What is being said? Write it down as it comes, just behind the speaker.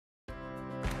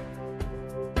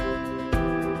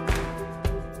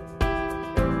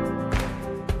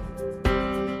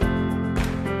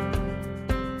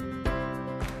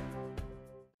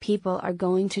People are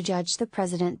going to judge the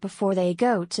president before they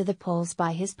go to the polls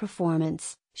by his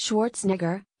performance,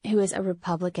 Schwarzenegger, who is a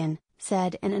Republican,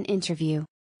 said in an interview.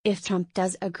 If Trump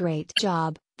does a great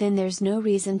job, then there's no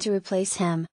reason to replace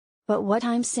him. But what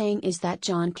I'm saying is that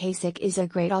John Kasich is a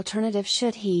great alternative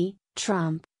should he,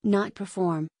 Trump, not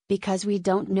perform, because we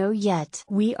don't know yet.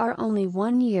 We are only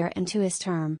 1 year into his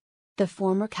term. The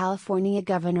former California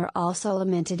governor also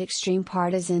lamented extreme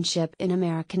partisanship in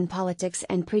American politics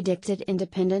and predicted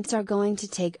independents are going to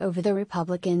take over the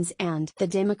Republicans and the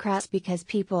Democrats because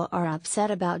people are upset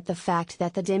about the fact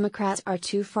that the Democrats are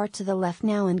too far to the left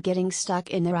now and getting stuck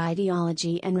in their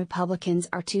ideology and Republicans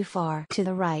are too far to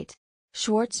the right.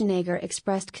 Schwarzenegger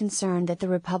expressed concern that the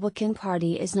Republican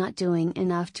Party is not doing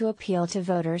enough to appeal to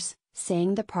voters,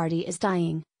 saying the party is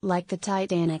dying, like the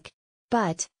Titanic.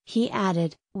 But, he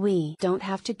added, we don't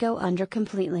have to go under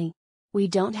completely. We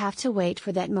don't have to wait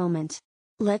for that moment.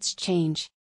 Let's change.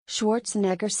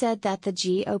 Schwarzenegger said that the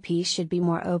GOP should be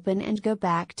more open and go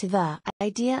back to the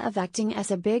idea of acting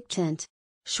as a big tent.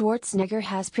 Schwarzenegger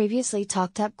has previously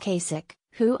talked up Kasich,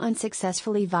 who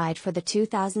unsuccessfully vied for the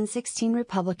 2016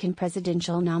 Republican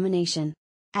presidential nomination.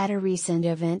 At a recent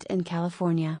event in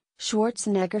California,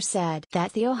 Schwarzenegger said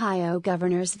that the Ohio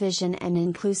governor's vision and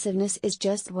inclusiveness is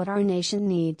just what our nation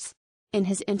needs. In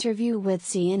his interview with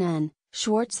CNN,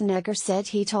 Schwarzenegger said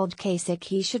he told Kasich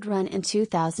he should run in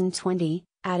 2020,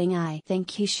 adding, I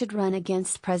think he should run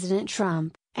against President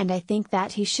Trump, and I think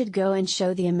that he should go and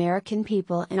show the American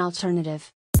people an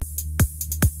alternative.